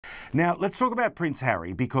Now, let's talk about Prince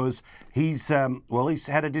Harry, because he's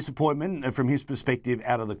had a disappointment from his perspective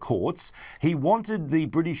out of the courts. He wanted the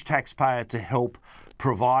British taxpayer to help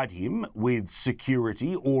provide him with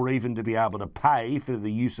security, or even to be able to pay for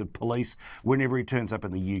the use of police whenever he turns up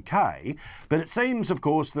in the UK. But it seems, of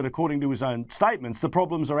course, that according to his own statements, the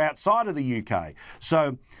problems are outside of the UK.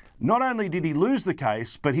 So not only did he lose the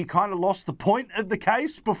case, but he kind of lost the point of the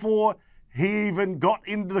case before he even got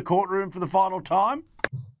into the courtroom for the final time.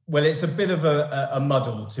 Well, it's a bit of a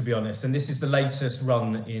muddle, to be honest, and this is the latest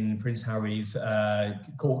run in Prince Harry's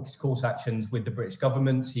court actions with the British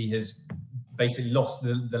government. He has basically lost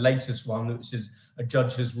the latest one, which is a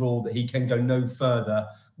judge has ruled that he can go no further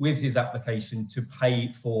with his application to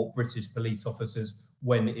pay for British police officers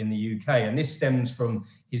when in the UK. And this stems from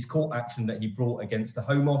his court action that he brought against the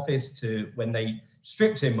Home Office to when they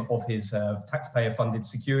stripped him of his taxpayer-funded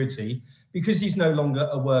security, because he's no longer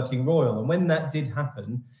a working royal. And when that did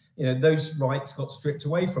happen, those rights got stripped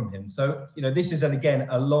away from him. So, this is, again,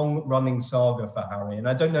 a long-running saga for Harry. And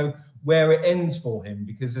I don't know where it ends for him,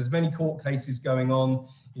 because there's many court cases going on.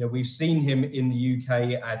 We've seen him in the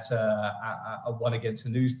UK at a one against a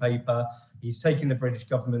newspaper. He's taken the British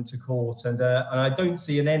government to court, and I don't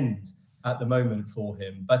see an end at the moment for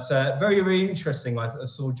him. But very, very interesting, I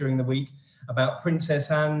saw during the week about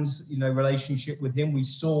Princess Anne's relationship with him. We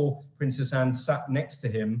saw Princess Anne sat next to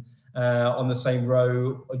him on the same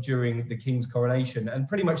row during the King's coronation, and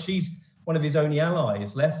pretty much she's one of his only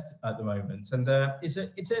allies left at the moment. And it's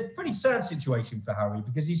a pretty sad situation for Harry,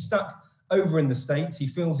 because he's stuck over in the States. He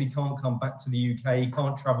feels he can't come back to the UK. He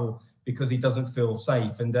can't travel because he doesn't feel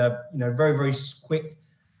safe. And very, very quick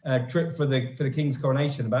trip for the King's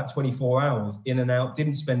coronation, about 24 hours in and out.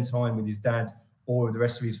 Didn't spend time with his dad or with the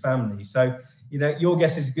rest of his family. So your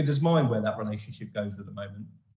guess is as good as mine where that relationship goes at the moment.